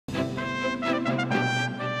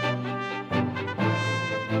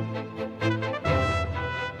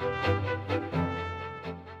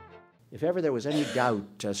if ever there was any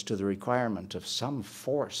doubt as to the requirement of some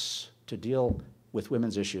force to deal with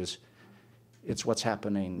women's issues, it's what's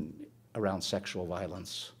happening around sexual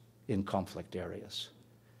violence in conflict areas.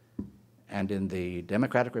 And in the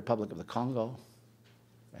Democratic Republic of the Congo,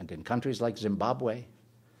 and in countries like Zimbabwe,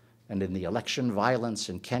 and in the election violence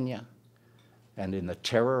in Kenya, and in the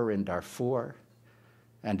terror in Darfur,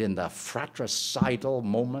 and in the fratricidal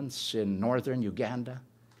moments in northern Uganda,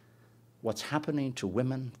 what's happening to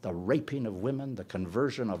women, the raping of women, the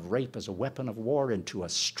conversion of rape as a weapon of war into a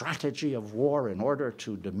strategy of war in order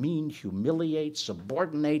to demean, humiliate,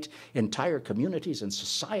 subordinate entire communities and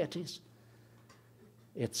societies.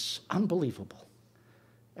 It's unbelievable.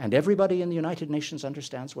 And everybody in the United Nations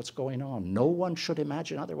understands what's going on. No one should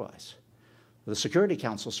imagine otherwise. The Security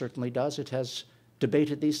Council certainly does. It has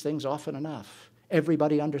debated these things often enough.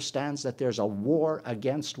 Everybody understands that there's a war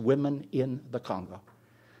against women in the Congo.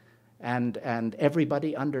 And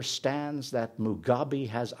everybody understands that Mugabe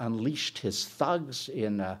has unleashed his thugs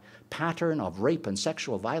in a pattern of rape and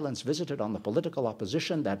sexual violence visited on the political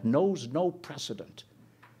opposition that knows no precedent.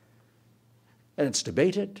 And it's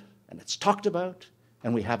debated, and it's talked about,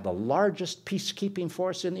 and we have the largest peacekeeping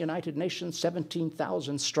force in the United Nations,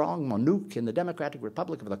 17,000 strong, MONUC in the Democratic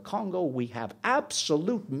Republic of the Congo. We have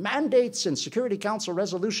absolute mandates in Security Council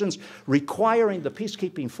resolutions requiring the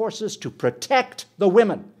peacekeeping forces to protect the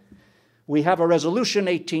women. We have a resolution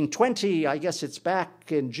 1820, I guess it's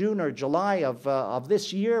back in June or July of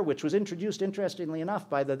this year, which was introduced, interestingly enough,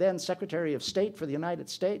 by the then Secretary of State for the United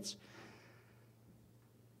States,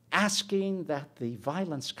 asking that the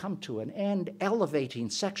violence come to an end, elevating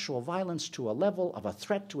sexual violence to a level of a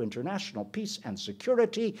threat to international peace and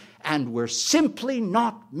security, and we're simply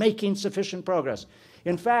not making sufficient progress.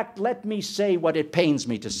 In fact, let me say what it pains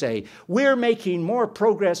me to say. We're making more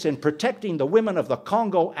progress in protecting the women of the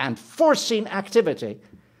Congo and forcing activity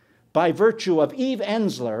by virtue of Eve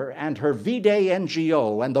Ensler and her V-Day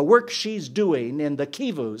NGO and the work she's doing in the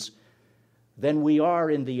Kivus than we are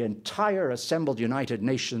in the entire assembled United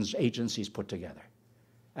Nations agencies put together.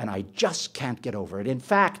 And I just can't get over it. In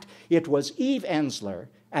fact, it was Eve Ensler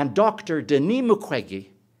and Dr. Denis Mukwege,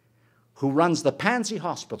 who runs the Panzi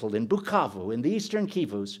Hospital in Bukavu in the eastern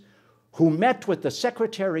Kivus, who met with the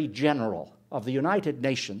Secretary General of the United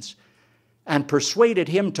Nations and persuaded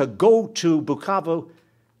him to go to Bukavu,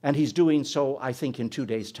 and he's doing so, I think, in 2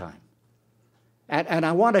 days' time. And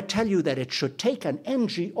I want to tell you that it should take an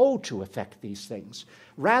NGO to affect these things,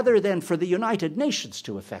 rather than for the United Nations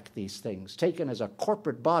to affect these things. Taken as a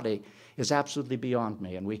corporate body is absolutely beyond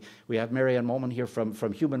me. And we have Marianne Moman here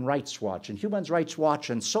from Human Rights Watch. And Human Rights Watch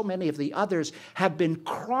and so many of the others have been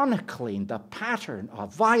chronicling the pattern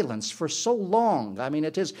of violence for so long. I mean,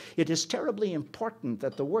 it is terribly important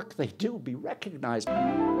that the work they do be recognized.